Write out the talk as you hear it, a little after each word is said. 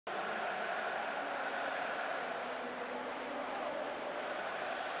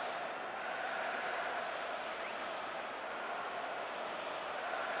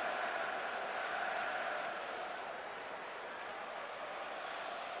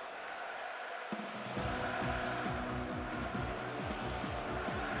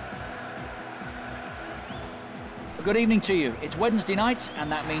Good evening to you. It's Wednesday night,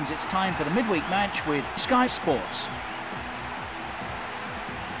 and that means it's time for the midweek match with Sky Sports.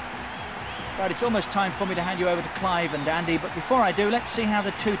 Right, it's almost time for me to hand you over to Clive and Andy, but before I do, let's see how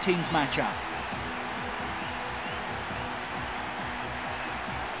the two teams match up.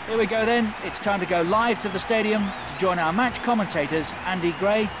 Here we go then. It's time to go live to the stadium to join our match commentators, Andy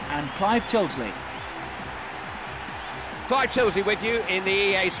Gray and Clive Tilsley. Clive Tilsley with you in the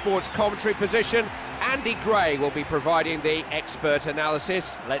EA Sports commentary position. Andy Gray will be providing the expert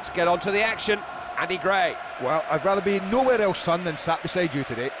analysis. Let's get on to the action. Andy Gray. Well, I'd rather be nowhere else, son, than sat beside you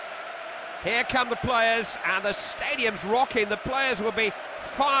today. Here come the players, and the stadium's rocking. The players will be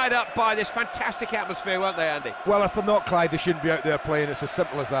fired up by this fantastic atmosphere, won't they, Andy? Well, if they're not, Clyde, they shouldn't be out there playing. It's as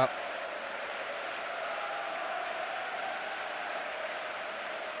simple as that.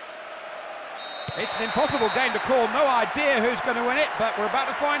 It's an impossible game to call. No idea who's going to win it, but we're about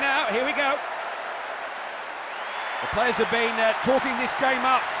to find out. Here we go. The players have been talking this game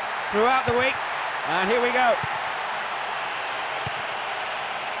up throughout the week, and here we go.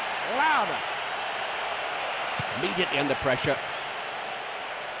 Louder. Immediately under pressure.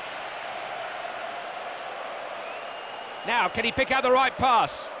 Now, can he pick out the right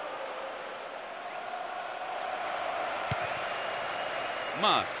pass?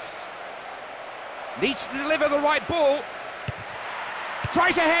 Must. Needs to deliver the right ball.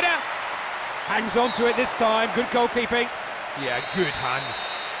 Tries a header. Hangs on to it this time. Good goalkeeping. Yeah, good hands.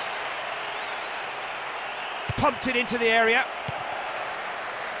 Pumped it into the area.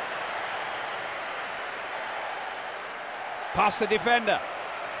 Past the defender.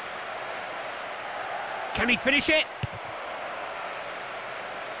 Can he finish it?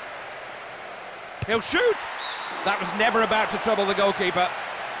 He'll shoot. That was never about to trouble the goalkeeper.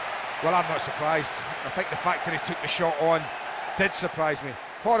 Well, I'm not surprised. I think the fact that he took the shot on did surprise me.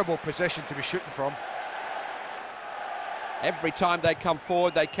 Horrible position to be shooting from. Every time they come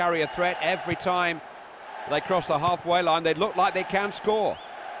forward, they carry a threat. Every time they cross the halfway line, they look like they can score.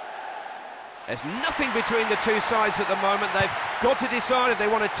 There's nothing between the two sides at the moment. They've got to decide if they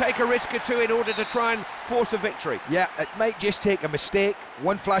want to take a risk or two in order to try and force a victory. Yeah, it might just take a mistake,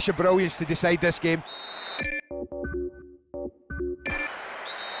 one flash of brilliance to decide this game.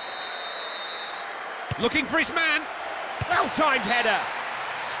 Looking for his man. Well-timed header.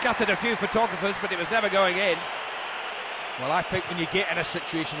 Scuttered a few photographers, but it was never going in. Well, I think when you get in a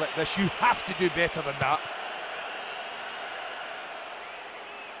situation like this, you have to do better than that.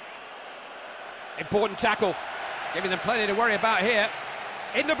 Important tackle. Giving them plenty to worry about here.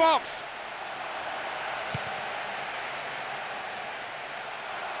 In the box.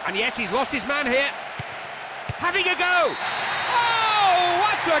 And yes, he's lost his man here. Having a go. Oh,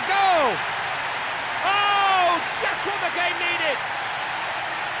 what a goal! Oh, just what the game needed.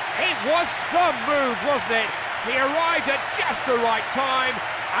 It was some move, wasn't it? He arrived at just the right time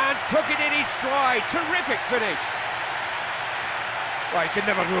and took it in his stride. Terrific finish. Well, you can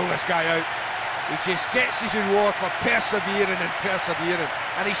never rule this guy out. He just gets his reward for persevering and persevering.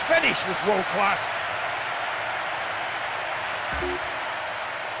 And his finish was world class.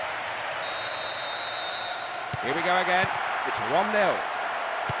 Here we go again. It's 1-0.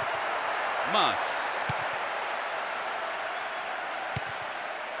 Must.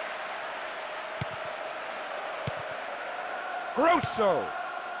 Grosso.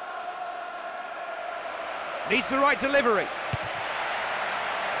 Needs the right delivery.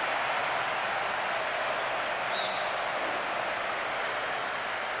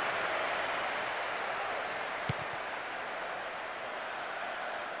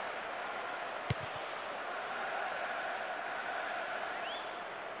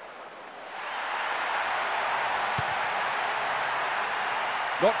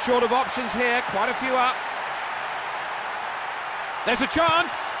 Not short of options here, quite a few up. There's a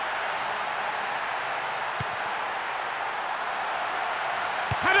chance.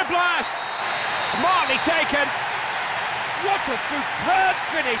 Had a blast. Smartly taken. What a superb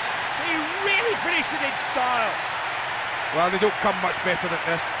finish. He really finished it in style. Well, they don't come much better than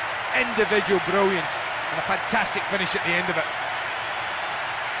this. Individual brilliance and a fantastic finish at the end of it.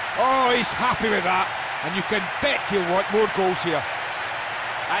 Oh, he's happy with that. And you can bet he'll want more goals here.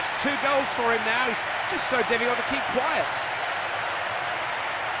 That's 2 goals for him now. It's just so difficult to keep quiet.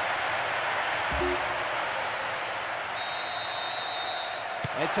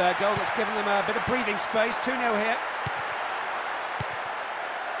 It's a goal that's given them a bit of breathing space. 2-0 here.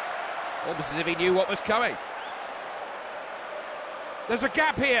 Almost as if he knew what was coming. There's a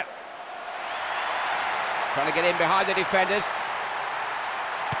gap here. Trying to get in behind the defenders.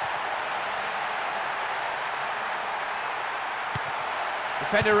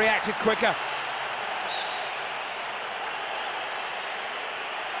 Defender reacted quicker.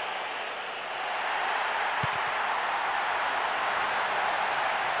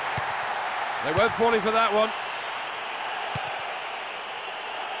 They weren't falling for that one.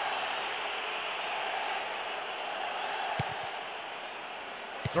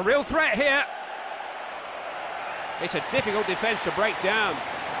 It's a real threat here. It's a difficult defence to break down.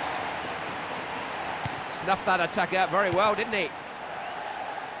 Snuffed that attack out very well, didn't he?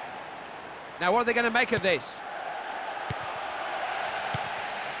 Now, what are they going to make of this?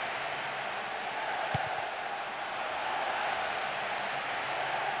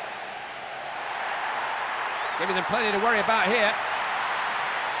 Giving them plenty to worry about here.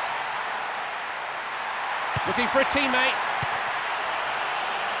 Looking for a teammate.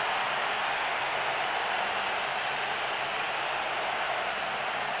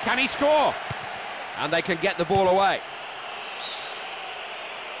 Can he score? And they can get the ball away.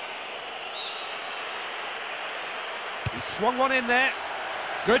 He swung one in there.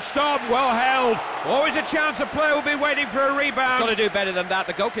 Good stop, well held. Always a chance a player will be waiting for a rebound. Got to do better than that.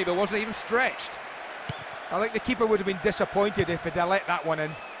 The goalkeeper wasn't even stretched. I think the keeper would have been disappointed if he'd have let that one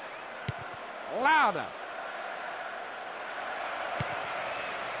in. Louder.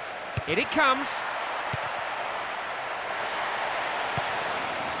 In it comes.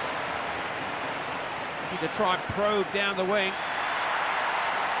 To try and probe down the wing.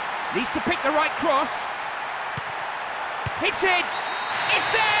 Needs to pick the right cross. Hits it! It's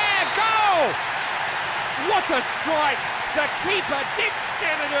there! Goal! What a strike! The keeper didn't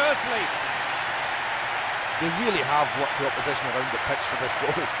stand an earthly. They really have worked the opposition around the pitch for this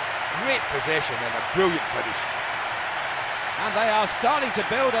goal. Great possession and a brilliant finish. And they are starting to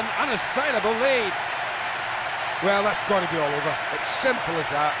build an unassailable lead. Well, that's got to be all over. It's simple as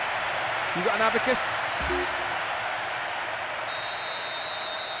that. You got an abacus?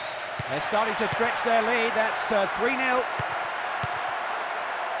 They're starting to stretch their lead. That's 3-0.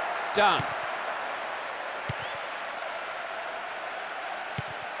 Done.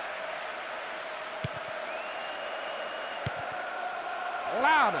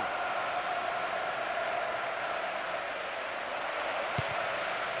 Louder.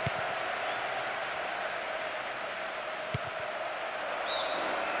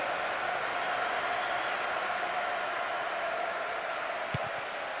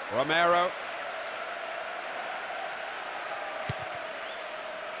 Romero.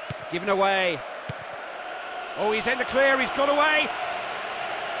 Given away. Oh, he's in the clear, he's got away.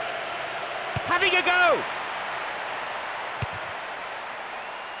 Having a go.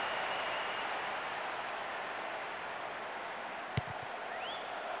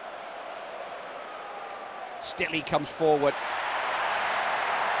 Stitley comes forward.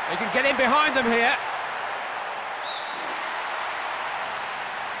 They can get in behind them here.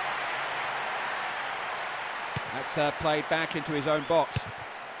 That's played back into his own box.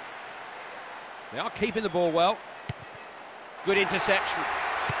 They are keeping the ball well. Good interception.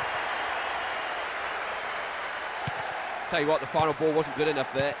 Tell you what, the final ball wasn't good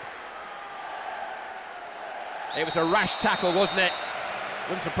enough there. It was a rash tackle, wasn't it?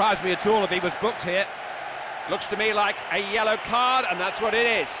 Wouldn't surprise me at all if he was booked here. Looks to me like a yellow card, and that's what it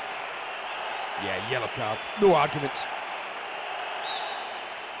is. Yeah, yellow card. No arguments.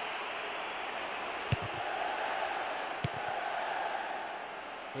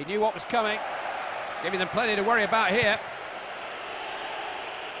 He knew what was coming, giving them plenty to worry about here.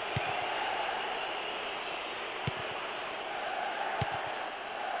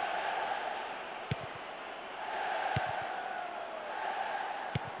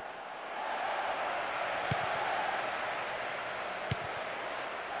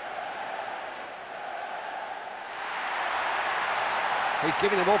 He's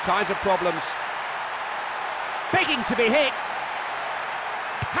giving them all kinds of problems. Begging to be hit.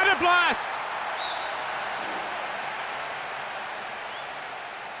 Had a blast!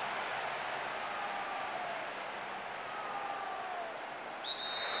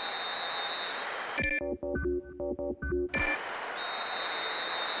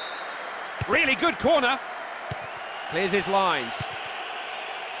 Really good corner. Clears his lines.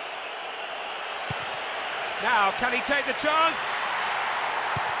 Now, can he take the chance?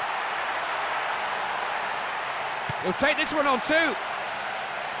 He'll take this one on too.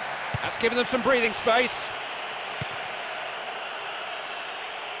 That's given them some breathing space.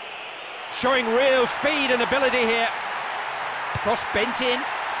 Showing real speed and ability here. Cross bent in.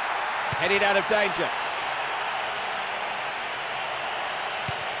 Headed out of danger.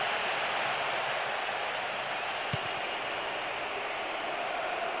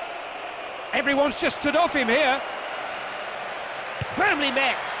 Everyone's just stood off him here. Firmly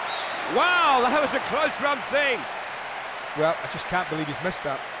met. Wow, that was a close run thing. Well, I just can't believe he's missed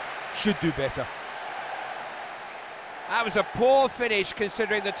that. Should do better. That was a poor finish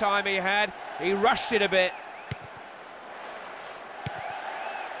considering the time he had. He rushed it a bit.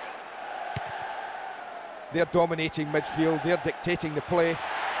 They're dominating midfield, they're dictating the play.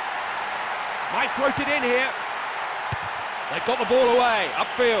 Might float it in here. They've got the ball away,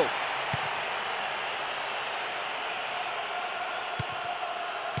 upfield.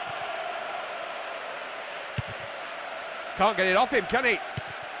 Can't get it off him, can he?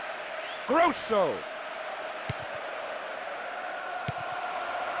 Grosso.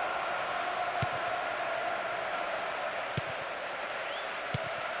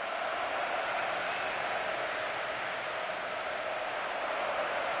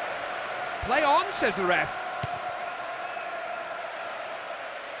 Play on, says the ref.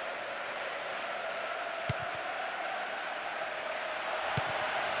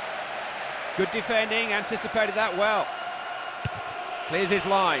 Good defending, anticipated that well. Clears his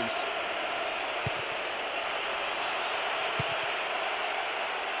lines.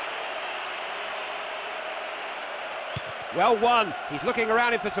 Well won. He's looking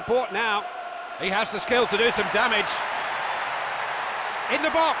around him for support now. He has the skill to do some damage. In the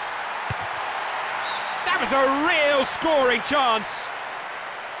box. That was a real scoring chance.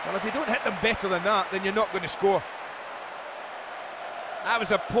 Well, if you don't hit them better than that, then you're not going to score. That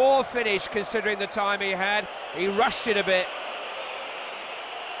was a poor finish considering the time he had. He rushed it a bit.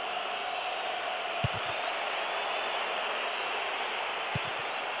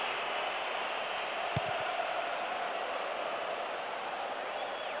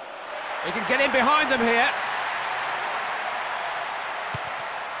 He can get in behind them here.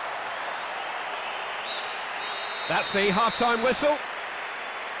 That's the half-time whistle.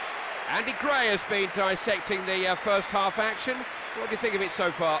 Andy Gray has been dissecting the first half action. What do you think of it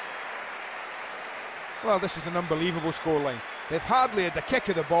so far? Well, this is an unbelievable scoreline. They've hardly had the kick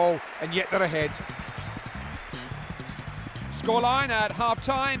of the ball, and yet they're ahead. Scoreline at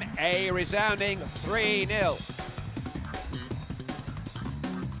half-time, a resounding 3-0.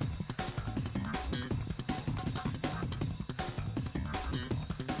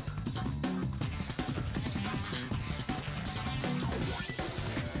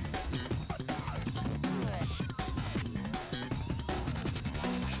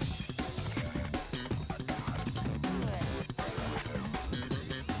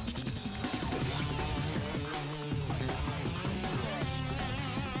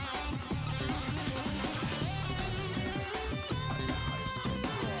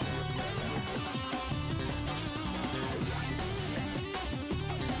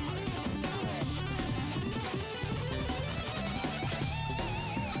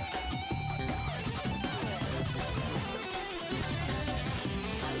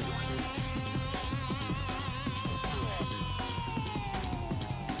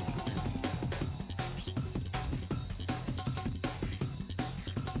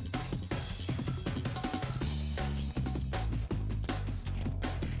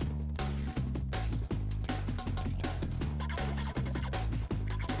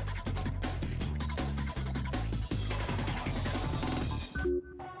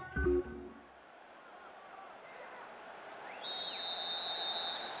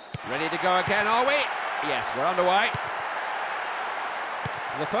 Ready to go again, are we? Yes, we're underway.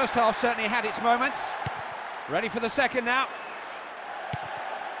 The first half certainly had its moments. Ready for the second now.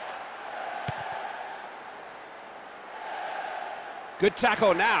 Good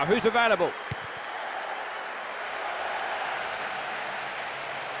tackle now. Who's available?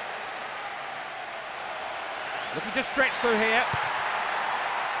 Looking to stretch through here.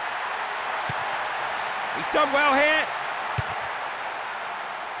 He's done well here.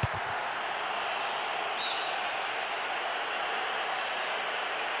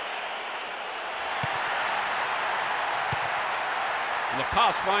 And the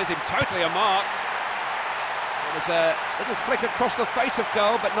pass finds him totally unmarked. There was a little flick across the face of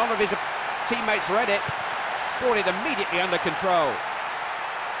goal, but none of his teammates read it. Brought it immediately under control.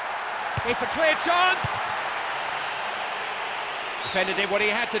 It's a clear chance. Defender did what he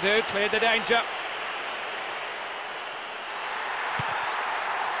had to do, cleared the danger.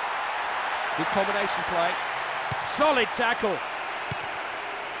 Good combination play. Solid tackle.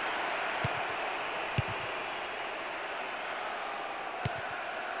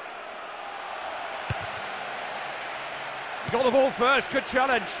 He got the ball first, good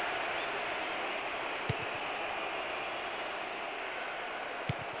challenge.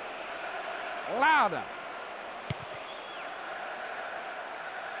 Louder.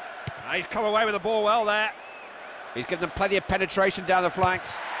 He's come away with the ball well there. He's given them plenty of penetration down the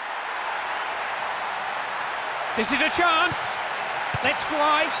flanks. This is a chance. Let's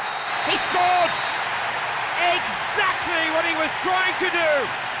fly. He scored. Exactly what he was trying to do!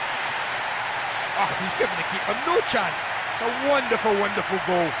 Oh, he's given the keeper no chance. It's a wonderful, wonderful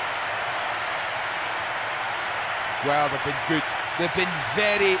goal. Well, they've been good. They've been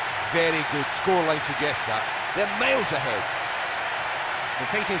very, very good. Scoreline suggests that. They're miles ahead.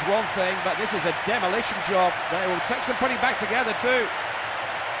 Defeat is one thing, but this is a demolition job. They will take some putting back together too.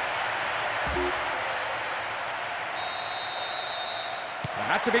 There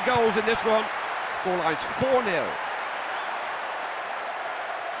had to be goals in this one. Scoreline's 4-0.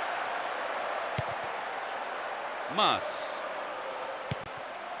 Mas.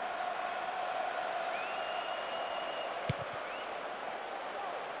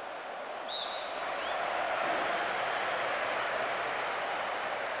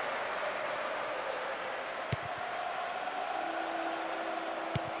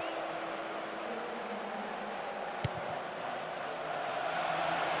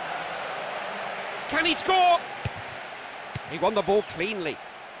 Can he score? He won the ball cleanly.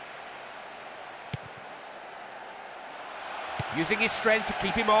 Using his strength to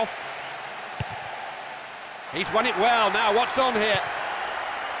keep him off. He's won it well. Now, what's on here?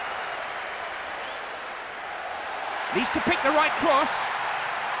 Needs to pick the right cross.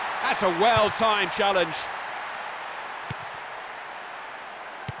 That's a well-timed challenge.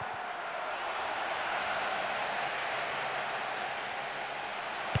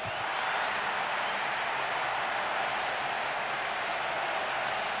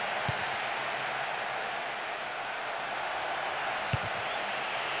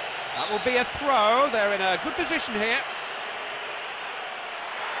 That will be a throw. They're in a good position here.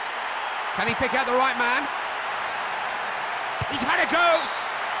 Can he pick out the right man? He's had a go.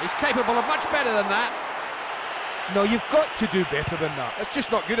 He's capable of much better than that. No, you've got to do better than that. It's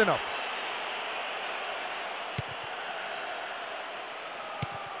just not good enough.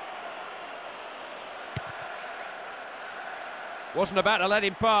 Wasn't about to let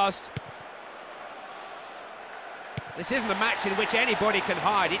him past. This isn't a match in which anybody can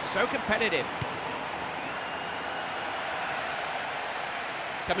hide. It's so competitive.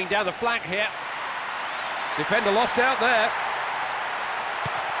 Coming down the flank here. Defender lost out there.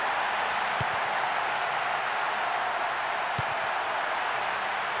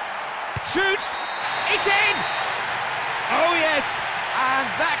 Shoots! It's in! Oh yes! And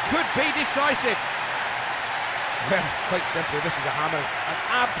that could be decisive. Well, quite simply, this is a hammering. An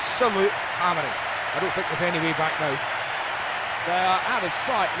absolute hammering. I don't think there's any way back now. They are out of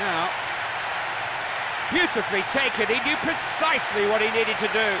sight now. Beautifully taken. He knew precisely what he needed to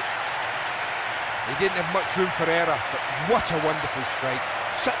do. He didn't have much room for error, but what a wonderful strike.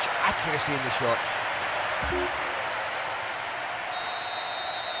 Such accuracy in the shot.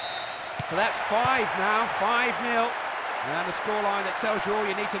 So that's 5 now, 5-0. And the scoreline that tells you all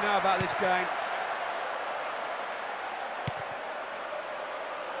you need to know about this game.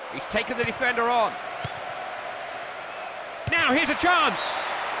 He's taken the defender on. Now here's a chance.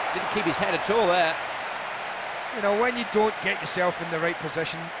 Didn't keep his head at all there. You know, when you don't get yourself in the right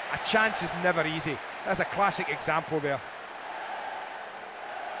position, a chance is never easy. That's a classic example there.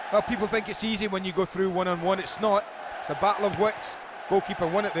 Well, people think it's easy when you go through one-on-one. It's not. It's a battle of wits. Goalkeeper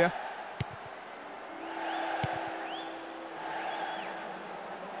won it there.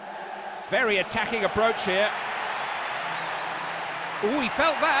 Very attacking approach here. Oh, he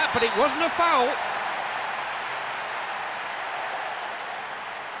felt that, but it wasn't a foul.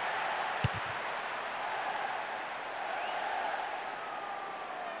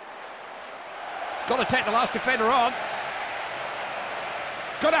 He's got to take the last defender on.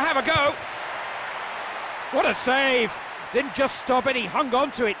 Got to have a go. What a save. Didn't just stop it, he hung on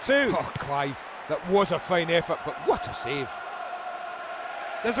to it too. Oh, Clive, that was a fine effort, but what a save.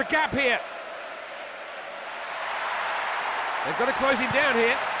 There's a gap here. They've got to close him down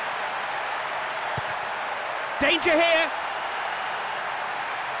here. Danger here.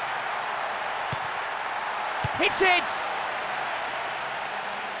 Hits it.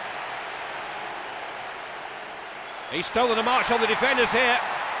 He's stolen a march on the defenders here.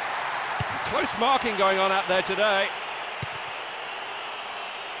 Some close marking going on out there today.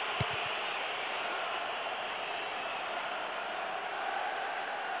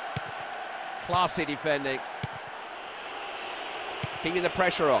 Classy defending. Keeping the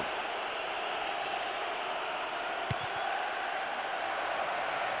pressure on.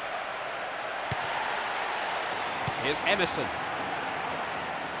 Here's Emerson.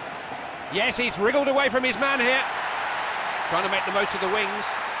 Yes, he's wriggled away from his man here. Trying to make the most of the wings.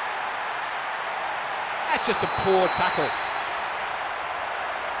 That's just a poor tackle.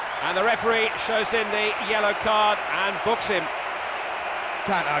 And the referee shows in the yellow card and books him.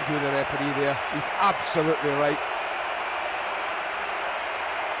 Can't argue with the referee there. He's absolutely right.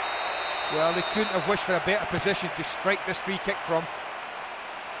 Well, they couldn't have wished for a better position to strike this free kick from.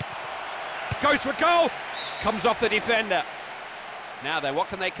 Goes for goal. Comes off the defender. Now then, what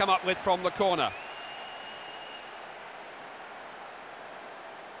can they come up with from the corner?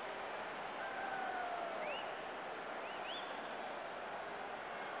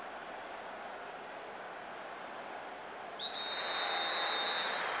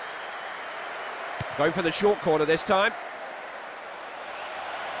 Going for the short corner this time.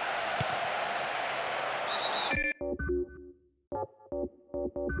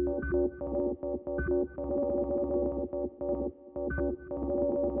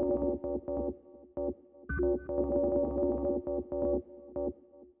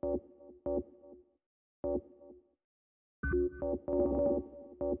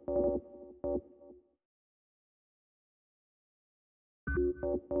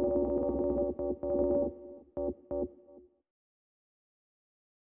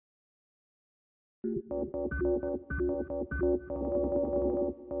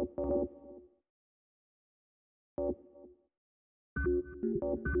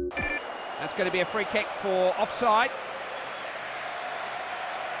 That's going to be a free kick for offside.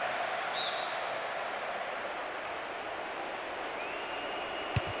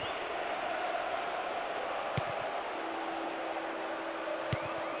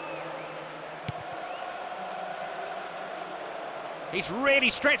 He's really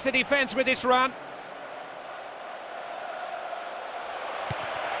stretched the defence with this run.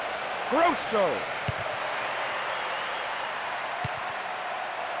 Grosso.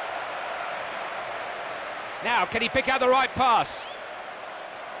 Now, can he pick out the right pass?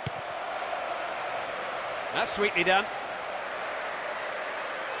 That's sweetly done.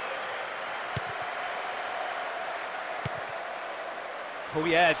 Oh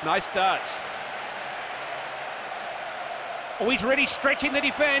yes, nice touch. Oh, he's really stretching the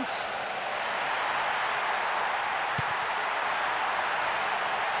defence.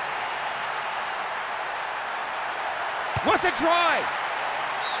 What a try!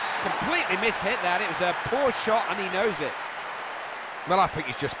 Completely mishit that. It was a poor shot and he knows it. Well, I think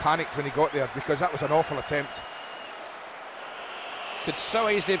he's just panicked when he got there because that was an awful attempt. Could so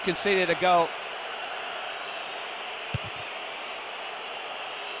easily have conceded a goal.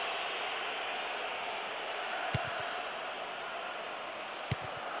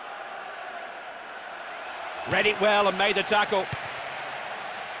 Read it well and made the tackle.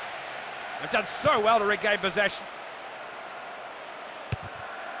 They've done so well to regain possession.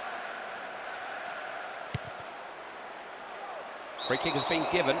 Free kick has been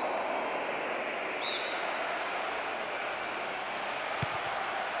given.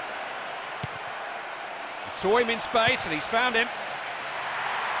 He saw him in space and he's found him.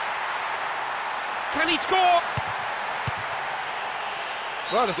 Can he score?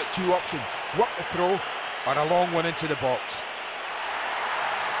 Well, they've got two options. Work the throw or a long one into the box.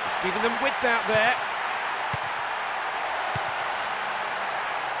 He's giving them width out there.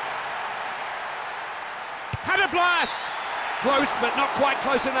 Had a blast! Close, but not quite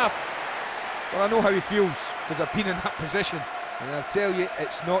close enough. Well, I know how he feels because I've been in that position, and I'll tell you,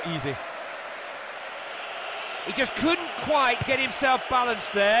 it's not easy. He just couldn't quite get himself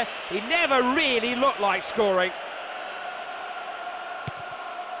balanced there. He never really looked like scoring.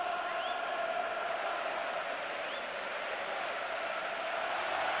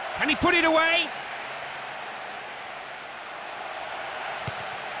 Can he put it away?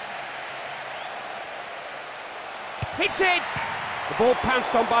 It's it! The ball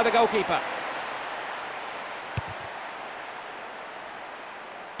pounced on by the goalkeeper.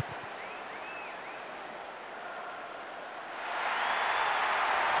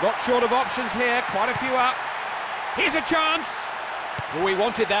 Not short of options here, quite a few up. Here's a chance! Well, we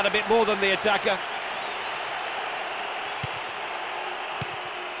wanted that a bit more than the attacker.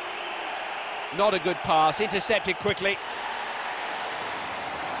 Not a good pass, intercepted quickly.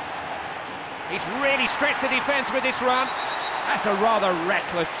 He's really stretched the defence with this run. That's a rather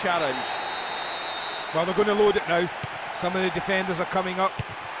reckless challenge. Well, they're going to load it now. Some of the defenders are coming up.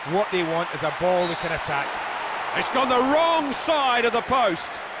 What they want is a ball they can attack. It's gone the wrong side of the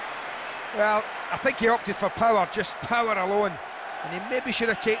post. Well, I think he opted for power, just power alone. And he maybe should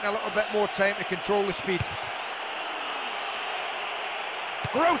have taken a little bit more time to control the speed.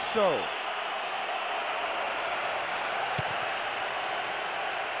 Grosso.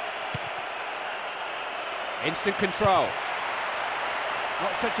 Instant control.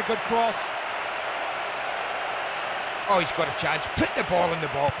 Not such a good cross. Oh, he's got a chance. Put the ball in the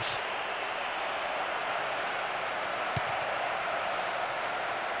box.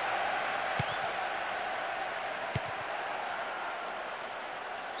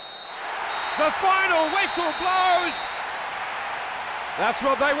 The final whistle blows. That's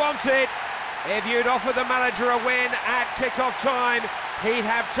what they wanted. If you'd offered the manager a win at kick-off time, he'd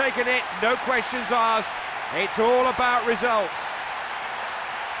have taken it, no questions asked. It's all about results.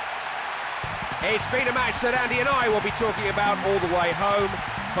 It's been a match that Andy and I will be talking about all the way home.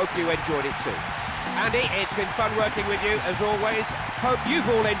 Hope you enjoyed it too. Andy, it's been fun working with you as always. Hope you've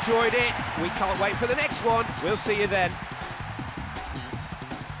all enjoyed it. We can't wait for the next one. We'll see you then.